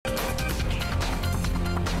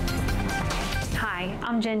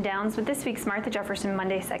I'm Jen Downs with this week's Martha Jefferson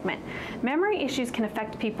Monday segment. Memory issues can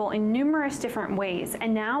affect people in numerous different ways,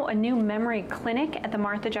 and now a new memory clinic at the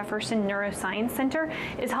Martha Jefferson Neuroscience Center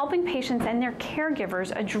is helping patients and their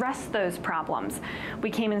caregivers address those problems. We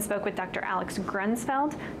came and spoke with Dr. Alex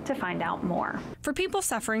Grunsfeld to find out more. For people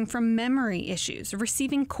suffering from memory issues,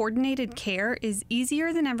 receiving coordinated care is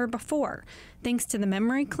easier than ever before, thanks to the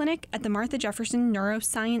memory clinic at the Martha Jefferson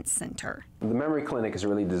Neuroscience Center. The memory clinic is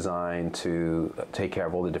really designed to take care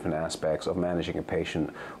of all the different aspects of managing a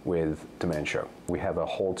patient with dementia. We have a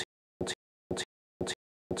whole